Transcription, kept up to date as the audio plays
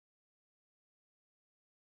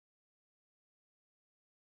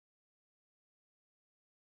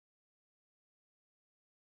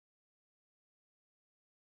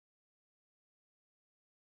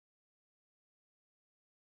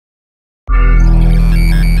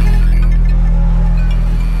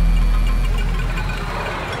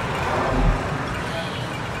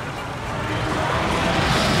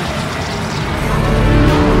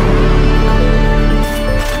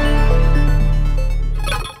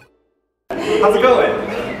How's it going?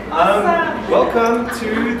 Welcome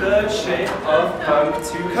to the Shape of Punk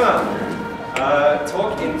to Come.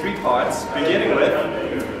 Talk in 3 parts, beginning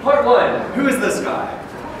with part 1. Who is this guy?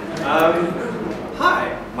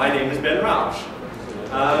 Hi, my name is Ben Rausch.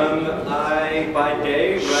 I, by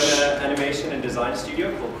day, run an animation and design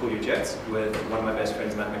studio called Cool Your Jets with one of my best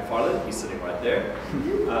friends, Matt McFarlane. He's sitting right there.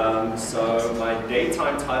 So my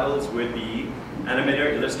daytime titles would be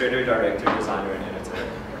animator, illustrator, director, designer, and editor.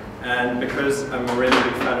 And because I'm a really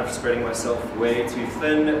big fan of spreading myself way too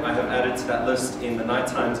thin, I have added to that list in the night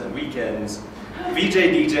times and weekends VJ,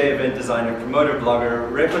 DJ, event designer, promoter,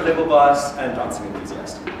 blogger, record label boss, and dancing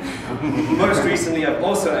enthusiast. Most recently, I've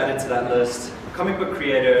also added to that list comic book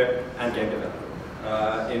creator and game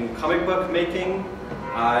developer. In comic book making,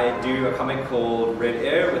 I do a comic called Red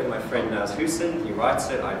Air with my friend Naz Hussein. He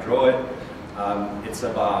writes it, I draw it. It's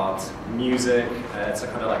about music. It's a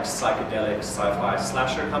kind of like psychedelic sci-fi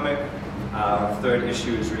slasher comic. 3rd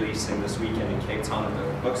issue is releasing this weekend in Cape Town at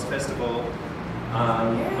the Books Festival.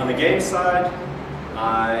 On the game side,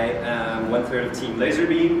 I am 1/3 of Team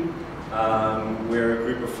Lazerbeam. We're a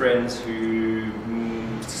group of friends who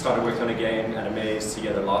started working on a game at a maze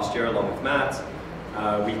together last year along with Matt.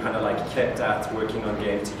 We kind of like kept at working on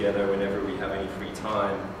games together whenever we have any free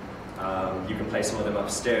time. You can play some of them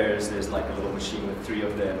upstairs. There's like a little machine with 3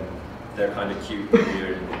 of them. They're kind of cute and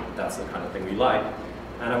weird. That's the kind of thing we like.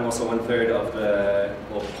 And I'm also 1/3 of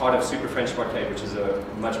part of Super French Arcade, which is a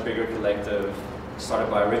much bigger collective started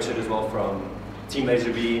by Richard as well from Team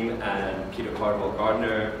Lazerbeam and Peter Cardwell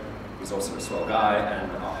Gardner, who's also a swell guy,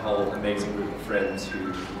 and a whole amazing group of friends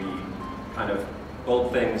who we kind of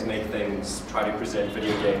build things, make things, try to present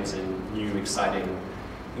video games in new, exciting,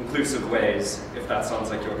 inclusive ways. If that sounds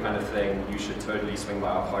like your kind of thing, you should totally swing by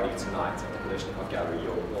our party tonight at the Kalashnikov Gallery.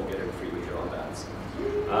 You'll get in free with your own bands.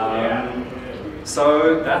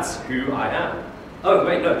 So that's who I am. Oh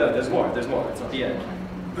wait, no, there's more. It's not the end.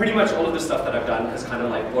 Pretty much all of the stuff that I've done has kind of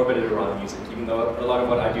like orbited around music, even though a lot of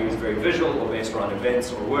what I do is very visual or based around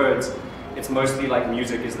events or words. It's mostly like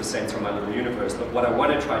music is the center of my little universe. But what I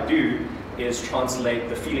want to try to do is translate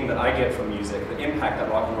the feeling that I get from music, the impact that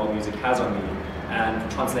rock and roll music has on me, and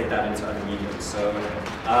translate that into other mediums. So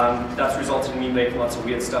that's resulted in me making lots of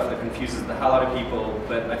weird stuff that confuses the hell out of people.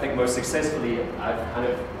 But I think most successfully, I've kind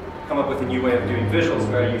of come up with a new way of doing visuals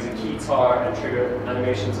where I use a keytar and trigger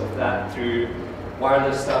animations of that through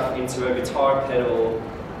wireless stuff into a guitar pedal,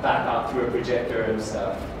 back out through a projector and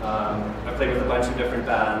stuff. I played with a bunch of different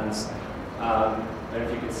bands. I don't know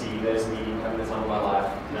if you can see, there's me having the time of my life,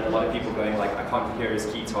 and a lot of people going like, I can't hear his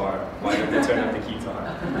keytar, why don't they turn up the keytar?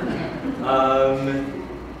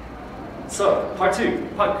 So, part 2,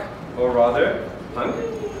 punk, or rather, punk.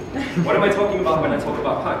 What am I talking about when I talk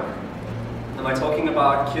about punk? Am I talking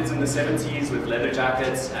about kids in the 70s with leather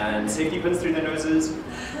jackets and safety pins through their noses?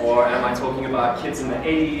 Or am I talking about kids in the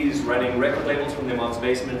 80s running record labels from their mom's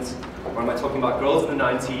basements? Or am I talking about girls in the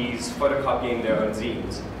 90s photocopying their own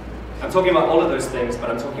zines? I'm talking about all of those things, but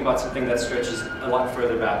I'm talking about something that stretches a lot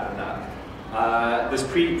further back than that. This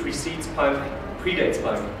precedes punk, predates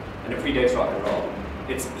punk, and it predates rock and roll.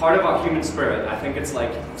 It's part of our human spirit. I think it's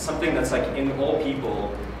like something that's like in all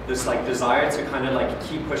people, this like desire to kind of like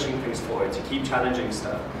keep pushing things forward, to keep challenging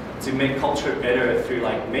stuff, to make culture better through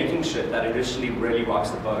like making shit that initially really rocks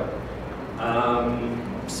the boat.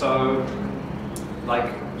 So, like,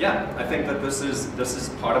 yeah, I think that this is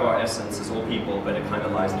part of our essence as all people, but it kind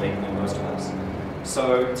of lies latent in most of us.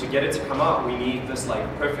 So to get it to come out, we need this like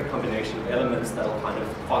perfect combination of elements that'll kind of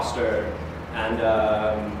foster and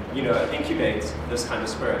you know, incubate this kind of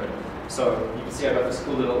spirit. So you can see I got this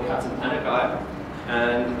cool little Captain Planet guy.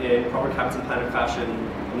 And in proper Captain Planet fashion,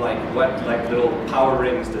 I'm like, what like little power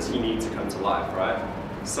rings does he need to come to life, right?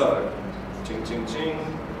 So, ching ching ching.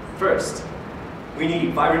 First, we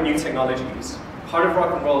need vibrant new technologies. Part of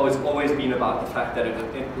rock and roll has always been about the fact that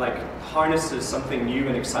it like harnesses something new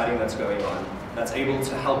and exciting that's going on, that's able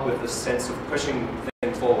to help with this sense of pushing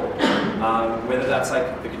things forward. Whether that's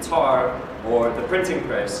like the guitar or the printing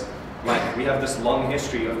press, like we have this long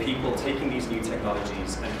history of people taking these new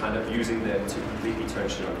technologies and kind of using them to completely turn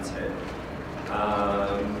shit on its head.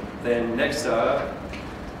 Then next up,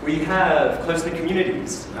 we have close-knit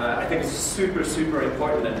communities. I think it's super, super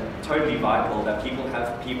important and totally vital that people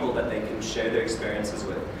have people that they can share their experiences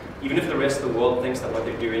with. Even if the rest of the world thinks that what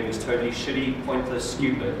they're doing is totally shitty, pointless,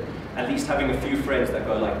 stupid, at least having a few friends that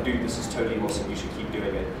go like, dude, this is totally awesome, you should keep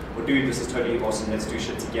doing it. Or dude, this is totally awesome, let's do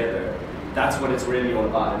shit together. That's what it's really all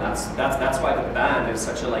about, and that's why the band is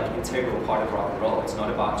such a like integral part of rock and roll. It's not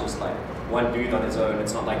about just like one dude on his own.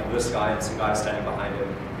 It's not like this guy and some guy standing behind him.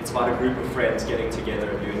 It's about a group of friends getting together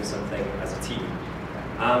and doing something as a team.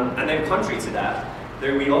 And then contrary to that,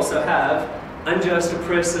 we also have unjust,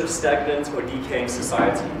 oppressive, stagnant, or decaying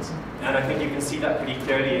societies. And I think you can see that pretty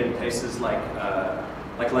clearly in places like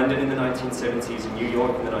London in the 1970s, and New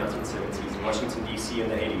York in the 1970s, and Washington, DC in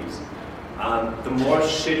the 80s. The more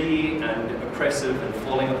shitty and oppressive and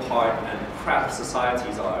falling apart and crap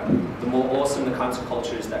societies are, the more awesome the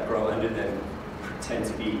countercultures that grow under them tend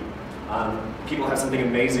to be. People have something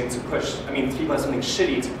amazing to push. I mean, people have something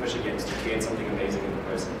shitty to push against to create something amazing in the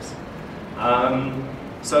process.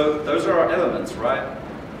 So those are our elements, right?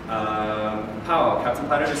 Power, Captain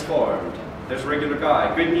Planet is formed. There's a regular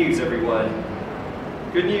guy. Good news, everyone.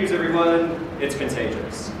 Good news, everyone. It's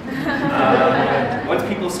contagious. Once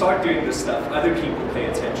people start doing this stuff, other people pay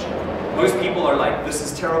attention. Most people are like, this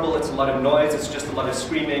is terrible, it's a lot of noise, it's just a lot of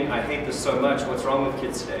screaming, I hate this so much, what's wrong with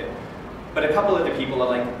kids today? But a couple other people are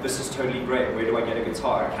like, this is totally great, where do I get a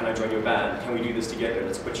guitar? Can I join your band? Can we do this together?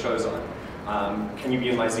 Let's put shows on. Can you be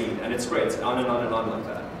in my zine? And it's great, on and on and on like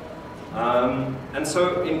that. And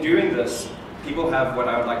so in doing this, people have what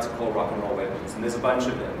I would like to call rock and roll weapons, and there's a bunch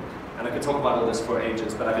of them. And I could talk about all this for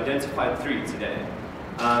ages, but I've identified 3 today.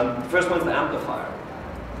 The first one's the amplifier.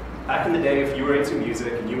 Back in the day, if you were into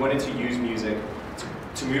music and you wanted to use music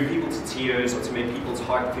to move people to tears or to make people's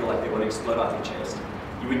heart feel like they want to explode out their chest,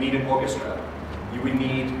 you would need an orchestra. You would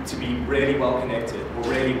need to be really well connected or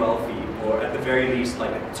really wealthy, or at the very least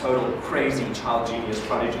like a total crazy child genius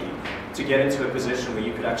prodigy to get into a position where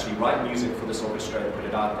you could actually write music for this orchestra and put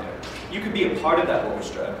it out there. You could be a part of that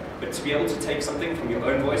orchestra, but to be able to take something from your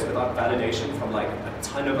own voice without validation from like a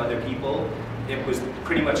ton of other people, it was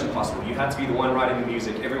pretty much impossible. You had to be the one writing the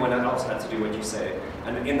music, everyone else had to do what you say,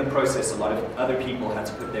 and in the process a lot of other people had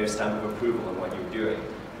to put their stamp of approval on what you were doing.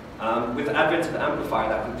 With the advent of the amplifier,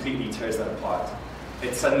 that completely tears that apart.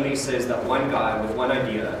 It suddenly says that one guy with one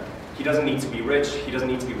idea, he doesn't need to be rich, he doesn't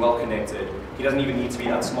need to be well connected, he doesn't even need to be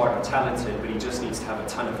that smart or talented, but he just needs to have a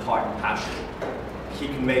ton of heart and passion. He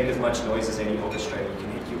can make as much noise as any orchestra, he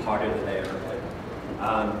can hit you harder than they ever could.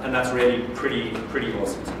 And that's really pretty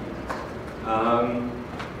awesome to me.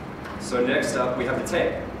 So next up, we have the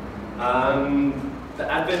tape.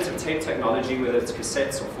 The advent of tape technology, whether it's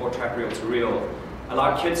cassettes or 4-track reel-to-reel,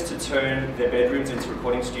 allowed kids to turn their bedrooms into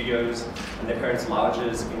recording studios and their parents'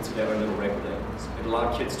 lounges into their own little record labels. It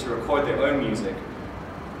allowed kids to record their own music,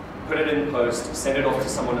 put it in post, send it off to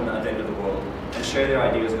someone on the other end of the world, and share their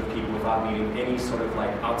ideas with people without needing any sort of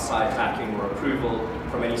like outside backing or approval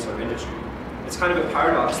from any sort of industry. It's kind of a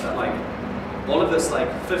paradox that like all of this like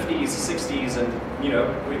 50s, 60s, and you know,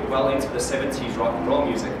 well into the 70s rock and roll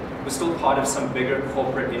music was still part of some bigger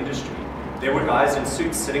corporate industry. There were guys in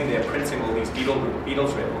suits sitting there printing all these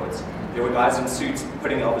Beatles records. There were guys in suits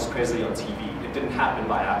putting Elvis Presley on TV. It didn't happen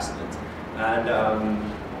by accident.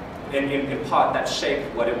 And in part, that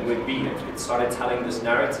shaped what it would be. It started telling this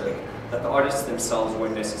narrative that the artists themselves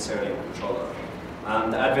weren't necessarily in control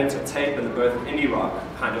of. The advent of tape and the birth of indie rock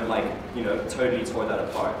kind of like, you know, totally tore that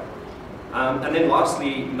apart. And then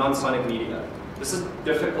lastly, non-sonic media. This is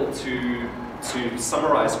difficult to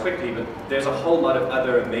summarize quickly, but there's a whole lot of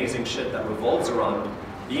other amazing shit that revolves around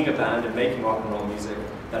being a band and making rock and roll music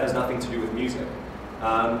that has nothing to do with music.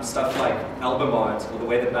 Stuff like album art, or the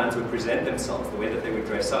way that bands would present themselves, the way that they would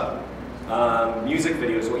dress up. Music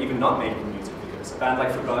videos, or even not making music videos. A band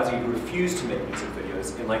like Fugazi who refused to make music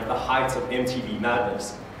videos in like the height of MTV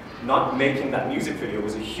madness. Not making that music video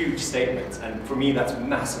was a huge statement, and for me that's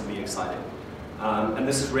massively exciting. And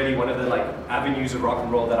this is really one of the like avenues of rock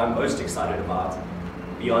and roll that I'm most excited about,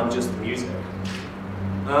 beyond just the music.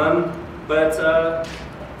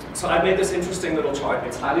 So I made this interesting little chart.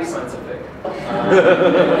 It's highly scientific.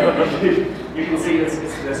 You can see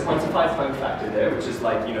there's quantified fun factor there, which is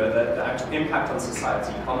like, you know, the actual impact on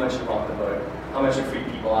society, how much it rocked the boat, how much it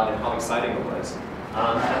freaked people out, and how exciting it was.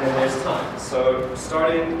 And then there's time. So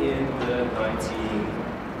starting in the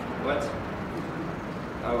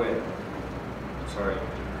Oh wait. Sorry.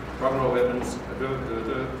 Rock and roll weapons.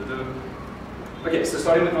 Okay, so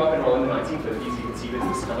starting with rock and roll in the 1950s, you can see there's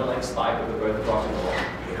this kind of like spike of the birth of rock and roll.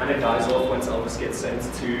 It kind of dies off once Elvis gets sent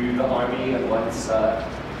to the army, and once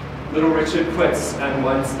Little Richard quits, and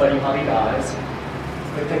once Buddy Holly dies.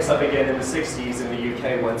 It picks up again in the 60s in the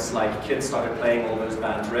UK once like kids started playing all those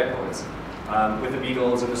bands' records with the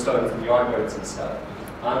Beatles and the Stones and the Yardbirds and stuff.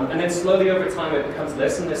 And then slowly over time it becomes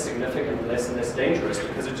less and less significant, less and less dangerous,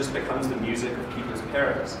 because it just becomes the music of people's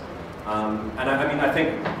parents. And I mean, I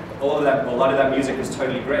think a lot of that music is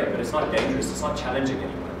totally great, but it's not dangerous, it's not challenging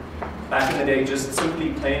anyone. Back in the day, just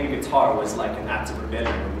simply playing a guitar was like an act of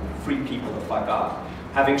rebellion, it would freak people the fuck out.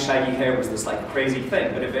 Having shaggy hair was this like crazy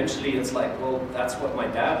thing, but eventually it's like, well, that's what my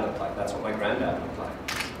dad looked like, that's what my granddad looked like.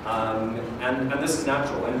 And this is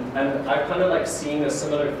natural. And I've kind of like seen a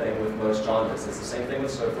similar thing with most genres. It's the same thing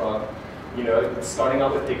with surf rock. You know, starting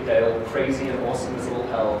out with Dick Dale, crazy and awesome as all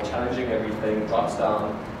hell, challenging everything, drops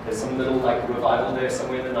down. There's some little like revival there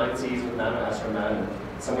somewhere in the 90s with Nano Astro Man.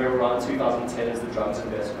 Somewhere around 2010 is the drums and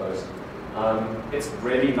bass Coast. It's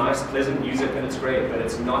really nice, pleasant music, and it's great, but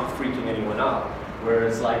it's not freaking anyone out.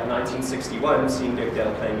 Whereas like 1961, seeing Dick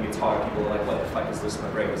Dale playing guitar, people are like, what the fuck is this? My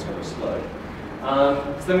brain is going to explode.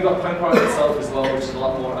 So then we've got punk rock itself as well, which is a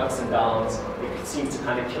lot more ups and downs. It seems to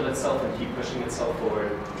kind of kill itself and keep pushing itself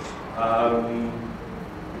forward.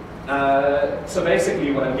 So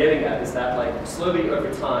basically what I'm getting at is that like slowly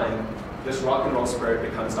over time, this rock and roll spirit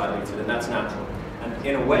becomes diluted, and that's natural. And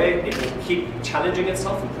in a way, it will keep challenging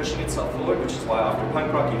itself and pushing itself forward, which is why after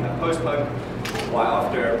punk rock you have post-punk, why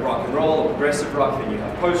after rock and roll or progressive rock then you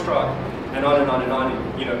have post-rock, and on and on and on.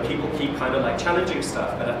 And, you know, people keep kind of like challenging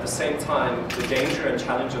stuff, but at the same time, the danger and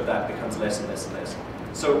challenge of that becomes less and less and less.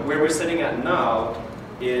 So where we're sitting at now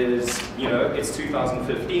is, you know, it's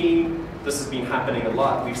 2015. This has been happening a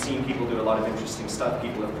lot. We've seen people do a lot of interesting stuff.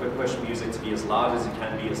 People have pushed music to be as loud as it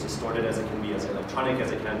can be, as distorted as it can be, as electronic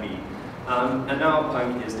as it can be. And now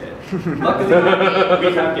punk is dead. Luckily,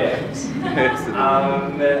 we have games.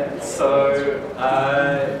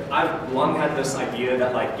 I've long had this idea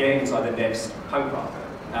that like games are the next punk rock,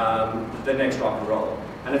 the next rock and roll.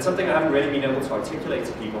 And it's something I haven't really been able to articulate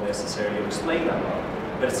to people necessarily or explain that well.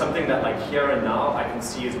 But it's something that like here and now I can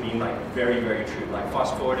see as being like very, very true. Like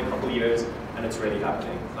fast forward a couple of years and it's really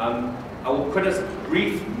happening. I will put a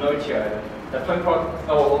brief note here that punk rock,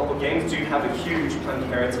 or games do have a huge punk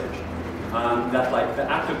heritage. That like the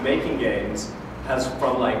act of making games has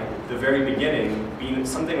from like the very beginning been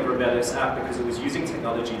something of a rebellious act because it was using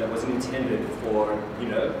technology that wasn't intended for, you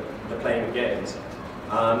know, the playing of games.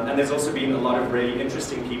 And there's also been a lot of really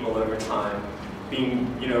interesting people over time being,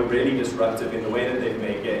 you know, really disruptive in the way that they've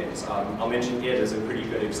made games. I'll mention Ed as a pretty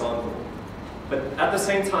good example. But at the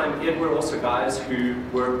same time, Ed were also guys who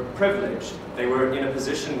were privileged. They were in a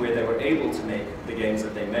position where they were able to make the games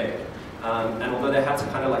that they made. And although they had to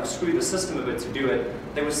kind of like screw the system a bit to do it,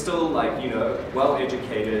 they were still like, you know,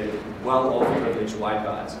 well-educated, well-off privileged white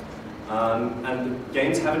guys. And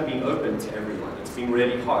games haven't been open to everyone. It's been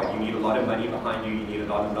really hard. You need a lot of money behind you, you need a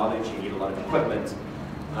lot of knowledge, you need a lot of equipment.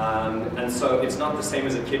 And so it's not the same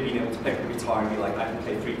as a kid being able to pick up a guitar and be like, I can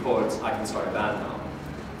play 3 chords, I can start a band now.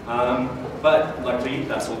 But luckily,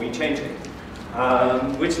 that's all been changing.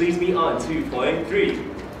 Which leads me on to point 3.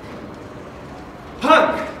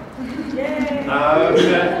 Punk!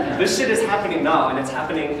 This shit is happening now, and it's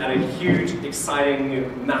happening at a huge,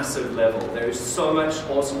 exciting, massive level. There's so much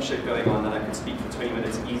awesome shit going on that I could speak for 20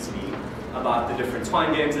 minutes easily about the different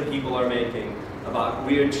Twine games that people are making, about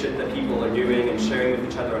weird shit that people are doing and sharing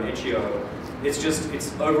with each other on itch.io.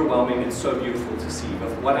 It's overwhelming and so beautiful to see.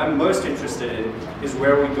 But what I'm most interested in is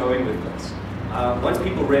where are we going with this? Once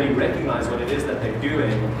people really recognize what it is that they're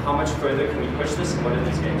doing, how much further can we push this and what are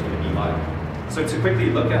these games going to be like? So to quickly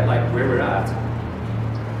look at like where we're at,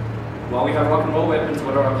 while we have rock and roll weapons,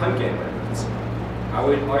 what are our punk game weapons? I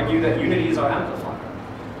would argue that Unity is our amplifier.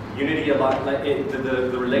 Unity, a lot, like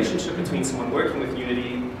the relationship between someone working with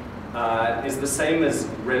Unity is the same as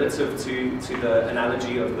relative to the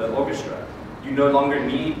analogy of the orchestra. You no longer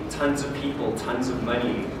need tons of people, tons of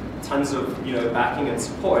money, tons of backing and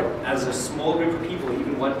support. As a small group of people,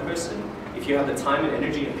 even one person, if you have the time and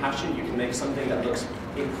energy and passion, you can make something that looks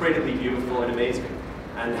incredibly beautiful and amazing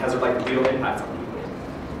and has a real impact on people.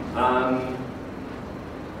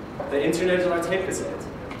 The internet is our tape cassette.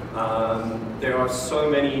 There are so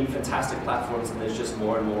many fantastic platforms, and there's just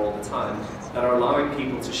more and more all the time, that are allowing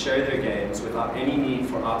people to share their games without any need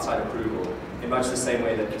for outside approval, in much the same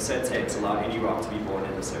way that cassette tapes allowed indie rock to be born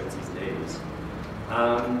in the 70s and 80s.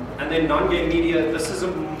 And then non-game media, this is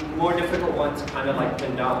a more difficult one to kind of like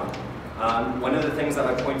pin down. One of the things that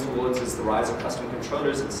I point towards is the rise of custom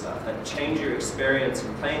controllers and stuff that change your experience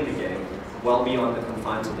in playing the game well beyond the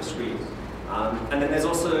confines of the screen. And then there's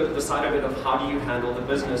also the side of it of how do you handle the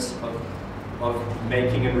business of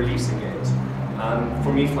making and releasing games.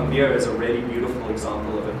 For me, Flambeer is a really beautiful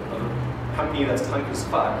example of a company that's punk as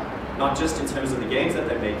fuck, not just in terms of the games that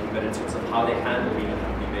they're making, but in terms of how they handle being a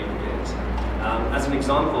company making games. As an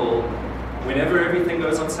example, whenever everything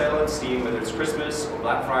goes on sale on Steam, whether it's Christmas or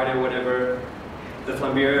Black Friday or whatever, the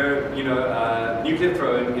Flambeer, Nuclear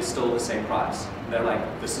Throne is still the same price. They're like,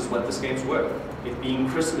 this is what this game's worth. It being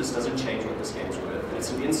Christmas doesn't change what this game's worth. And it's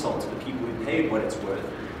an insult to the people who paid what it's worth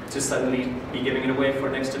to suddenly be giving it away for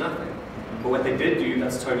next to nothing. But what they did do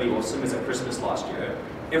that's totally awesome is at Christmas last year,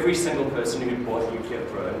 every single person who bought Nuclear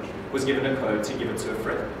Throne was given a code to give it to a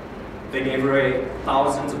friend. they gave away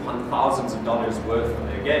thousands upon thousands of dollars worth of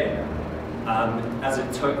their game as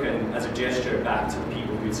a token, as a gesture back to the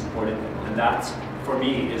people who supported them. And that, for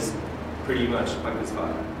me, is pretty much punk as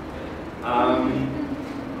fuck.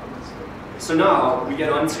 So now we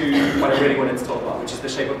get on to what I really wanted to talk about, which is the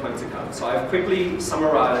shape of punk to come. So I've quickly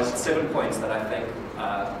summarized 7 points that I think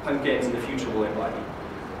punk games in the future will embody.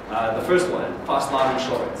 The first one, fast, loud, and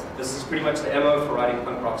short. This is pretty much the MO for writing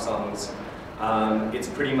punk rock songs. It's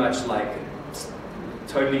pretty much like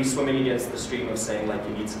totally swimming against the stream of saying like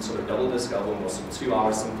you need some sort of double disc album or some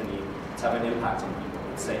 2-hour symphony to have an impact on people.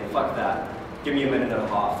 It's saying, fuck that, give me a minute and a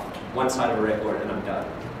half, one side of a record, and I'm done.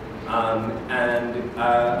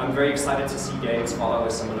 I'm very excited to see games follow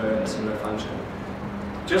a similar function.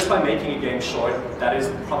 Just by making a game short, that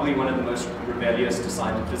is probably one of the most rebellious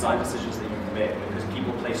design decisions that you can make, because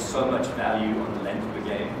people place so much value on the length of a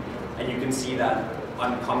game, and you can see that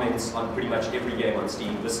on comments on pretty much every game on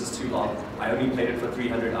Steam. This is too long. I only played it for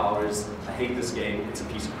 300 hours. I hate this game. It's a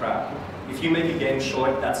piece of crap. If you make a game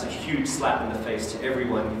short, that's a huge slap in the face to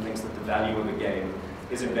everyone who thinks that the value of a game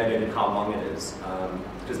is embedded in how long it is,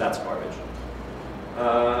 because that's garbage.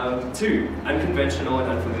 2, unconventional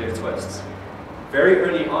and unfamiliar twists. Very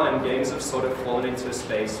early on, games have sort of fallen into a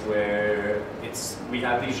space where we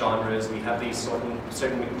have these genres, we have these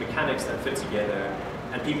certain mechanics that fit together,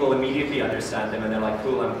 and people immediately understand them and they're like,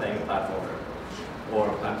 cool, I'm playing a platformer, or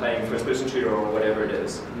I'm playing first-person shooter, or whatever it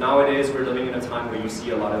is. Nowadays, we're living in a time where you see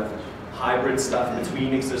a lot of hybrid stuff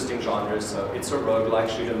between existing genres, so it's a roguelike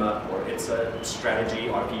shoot 'em up, or it's a strategy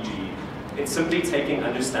RPG. It's simply taking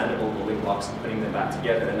understandable building blocks and putting them back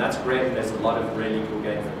together, and that's great, and there's a lot of really cool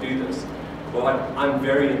games that do this. But what I'm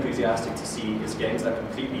very enthusiastic to see is games that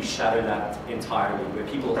completely shatter that entirely, where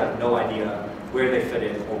people have no idea where they fit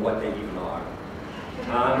in or what they even are.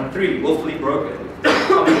 3, willfully broken.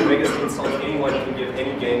 Probably the biggest insult anyone can give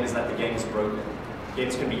any game is that the game is broken.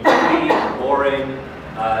 Games can be ugly, boring,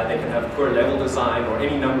 they can have poor level design or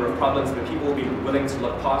any number of problems, but people will be willing to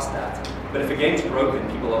look past that. But if a game's broken,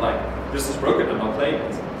 people are like, this is broken, I'm not playing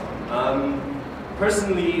it.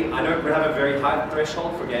 Personally, I don't have a very high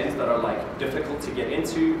threshold for games that are like difficult to get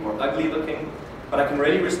into or ugly looking, but I can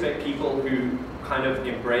really respect people who kind of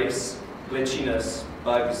embrace glitchiness,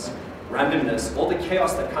 bugs, randomness, all the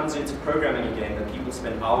chaos that comes into programming a game that people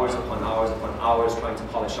spend hours upon hours upon hours trying to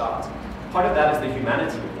polish out. Part of that is the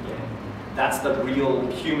humanity of the game. That's the real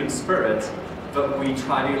human spirit, but we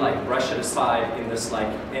try to like brush it aside in this like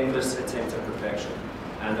endless attempt at perfection.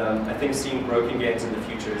 And I think seeing broken games in the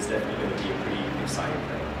future is definitely going to be a pretty exciting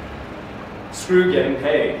thing. Screw getting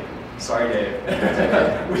paid. Sorry,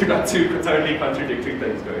 Dave. We've got 2 totally contradictory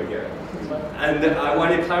things going here. And I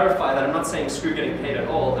want to clarify that I'm not saying screw getting paid at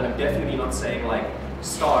all, and I'm definitely not saying like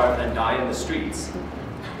starve and die in the streets.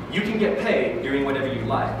 You can get paid doing whatever you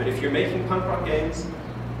like, but if you're making punk rock games,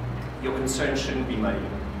 your concern shouldn't be money.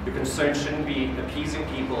 Your concern shouldn't be appeasing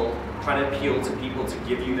people, trying to appeal to people to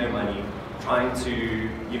give you their money, trying to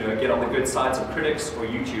get on the good sides of critics or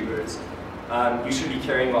YouTubers. You should be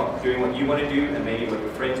caring about doing what you want to do and maybe what your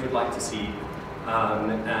friends would like to see.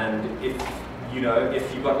 And if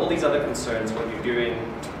you've got all these other concerns, what you're doing,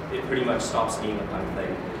 it pretty much stops being a punk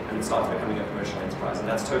thing and it starts becoming a commercial enterprise. And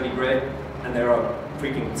that's totally great. And there are a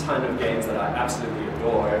freaking ton of games that I absolutely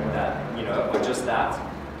adore that are just that.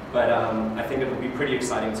 But I think it would be pretty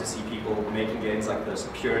exciting to see people making games like this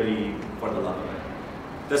purely for the love of it.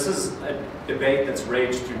 This is a debate that's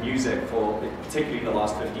raged through music for particularly the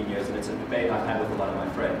last 15 years, and it's a debate I've had with a lot of my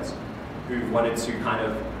friends who've wanted to kind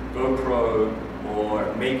of go pro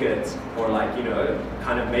or make it, or like,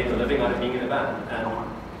 kind of make a living out of being in a band. And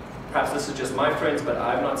perhaps this is just my friends, but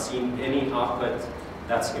I've not seen any output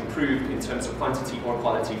that's improved in terms of quantity or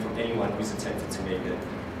quality from anyone who's attempted to make it.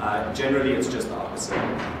 Generally, it's just the opposite.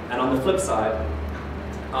 And on the flip side,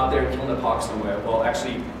 out there in Kilner Park somewhere, well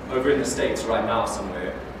actually over in the States right now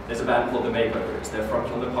somewhere, there's a band called the Makeovers. They're from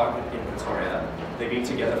Kilner Park in Pretoria. They've been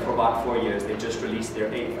together for about 4 years. They just released their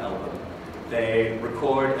 8th album. They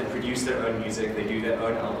record and produce their own music. They do their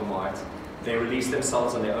own album art. They release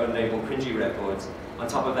themselves on their own label, Cringy Records. On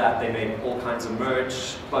top of that, they make all kinds of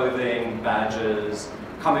merch, clothing, badges,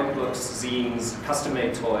 comic books, zines,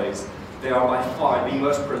 custom-made toys. They are by far the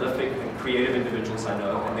most prolific and creative individuals I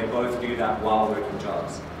know, and they both do that while working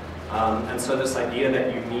jobs. And so this idea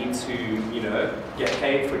that you need to, get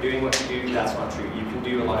paid for doing what you do, that's not true. You can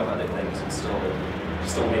do a lot of other things and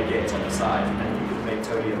still make games on the side, and you can make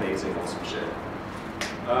totally amazing, awesome shit.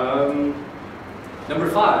 Number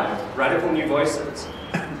 5, radical new voices.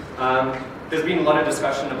 There's been a lot of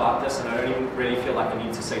discussion about this, and I don't even really feel like I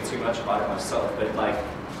need to say too much about it myself, but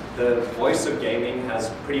the voice of gaming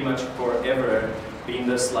has pretty much forever been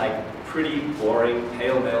this pretty boring,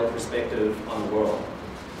 pale male perspective on the world.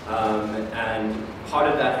 And part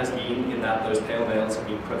of that has been in that those pale males have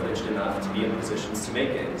been privileged enough to be in positions to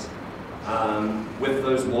make games. With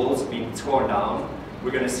those walls being torn down,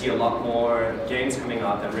 we're going to see a lot more games coming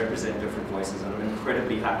out that represent different voices, and I'm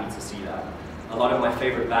incredibly happy to see that. A lot of my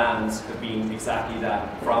favorite bands have been exactly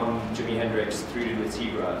that, from Jimi Hendrix through to the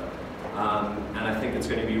Tigra. And I think it's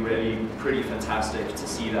going to be really pretty fantastic to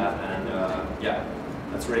see that, and yeah,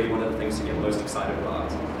 that's really one of the things to get most excited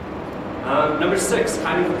about. Number 6,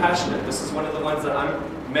 kind and compassionate. This is one of the ones that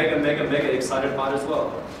I'm mega excited about as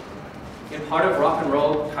well. And part of rock and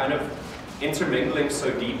roll kind of intermingling so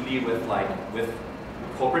deeply with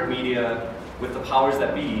corporate media, with the powers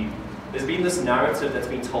that be, there's been this narrative that's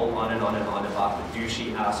been told on and on and on about the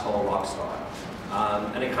douchey asshole rock star.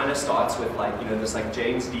 And it kind of starts with this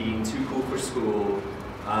James Dean, too cool for school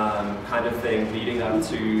kind of thing, leading up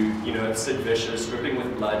to Sid Vicious dripping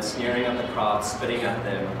with blood, sneering at the crowd, spitting at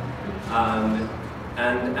them.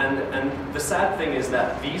 And the sad thing is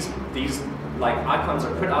that these icons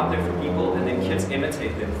are put out there for people, and then kids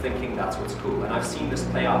imitate them, thinking that's what's cool. And I've seen this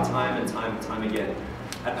play out time and time again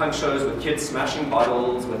at punk shows, with kids smashing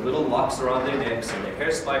bottles with little locks around their necks and their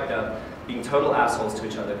hair spiked up, being total assholes to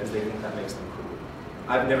each other because they think that makes them cool.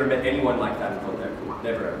 I've never met anyone like that and thought they're cool.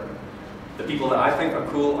 Never ever. The people that I think are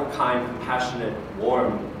cool are kind, compassionate,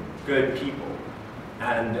 warm, good people.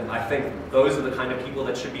 And I think those are the kind of people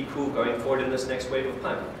that should be cool going forward in this next wave of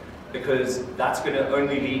punk, because that's going to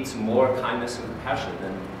only lead to more kindness and compassion,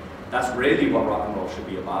 and that's really what rock and roll should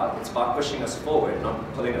be about. It's about pushing us forward,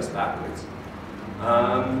 not pulling us backwards.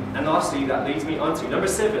 And lastly, that leads me on to number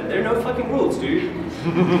 7. There are no fucking rules, dude.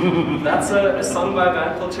 That's a song by a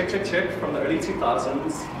band called Chick Chick Chick from the early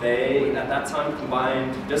 2000s. They, at that time,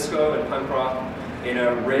 combined disco and punk rock in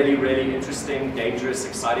a really interesting, dangerous,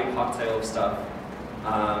 exciting cocktail of stuff.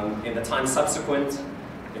 In the time subsequent,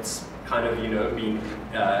 it's kind of, being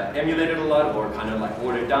emulated a lot or kind of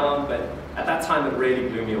watered down, but at that time it really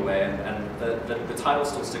blew me away, and the title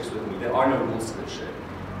still sticks with me. There are no rules to this shit.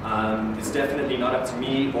 It's definitely not up to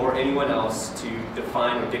me or anyone else to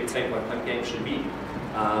define or dictate what punk games should be.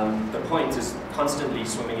 The point is constantly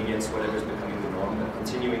swimming against whatever's becoming the norm and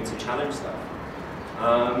continuing to challenge stuff.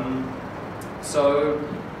 So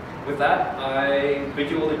with that, I bid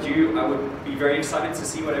you all adieu. I would be very excited to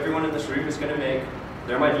see what everyone in this room is going to make.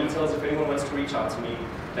 There are my details if anyone wants to reach out to me.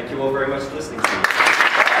 Thank you all very much for listening to me.